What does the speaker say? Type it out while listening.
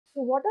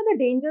So what are the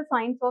danger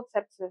signs of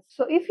sepsis?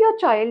 So if your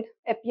child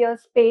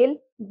appears pale,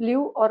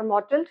 blue or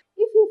mottled,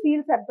 if he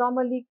feels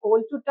abnormally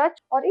cold to touch,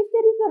 or if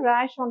there is a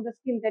rash on the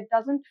skin that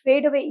doesn't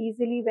fade away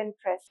easily when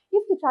pressed,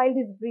 if the child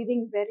is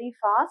breathing very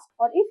fast,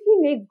 or if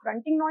he makes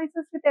grunting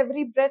noises with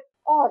every breath,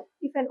 or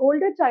if an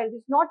older child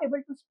is not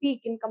able to speak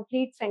in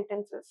complete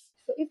sentences.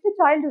 So if the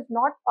child is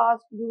not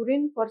passed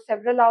urine for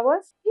several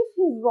hours, if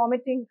he is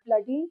vomiting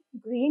bloody,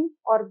 green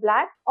or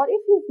black, or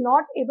if he is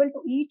not able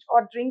to eat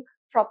or drink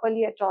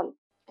properly at all.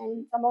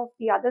 And some of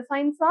the other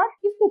signs are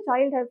if the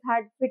child has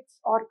had fits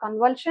or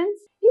convulsions,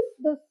 if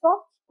the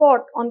soft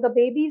spot on the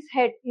baby's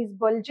head is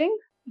bulging.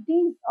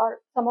 These are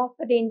some of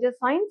the danger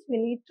signs we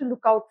need to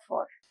look out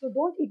for. So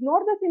don't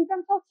ignore the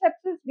symptoms of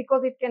sepsis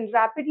because it can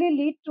rapidly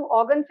lead to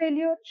organ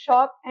failure,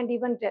 shock, and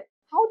even death.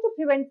 How to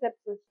prevent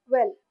sepsis?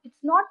 Well,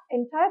 it's not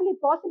entirely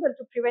possible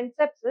to prevent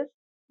sepsis,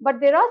 but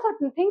there are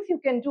certain things you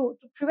can do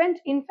to prevent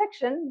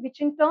infection,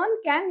 which in turn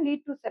can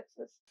lead to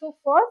sepsis. So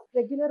first,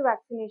 regular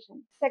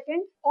vaccination.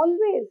 Second,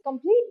 always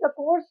complete the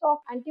course of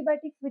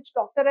antibiotics which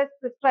doctor has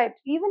prescribed,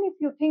 even if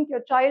you think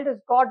your child has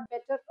got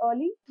better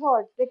early.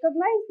 Third,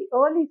 recognize the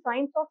early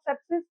signs of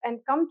sepsis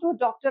and come to a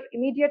doctor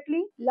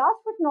immediately.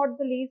 Last but not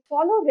the least,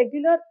 follow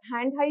regular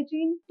hand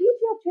hygiene. Teach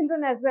your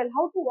children as well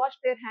how to wash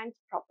their hands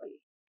properly.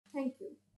 Thank you.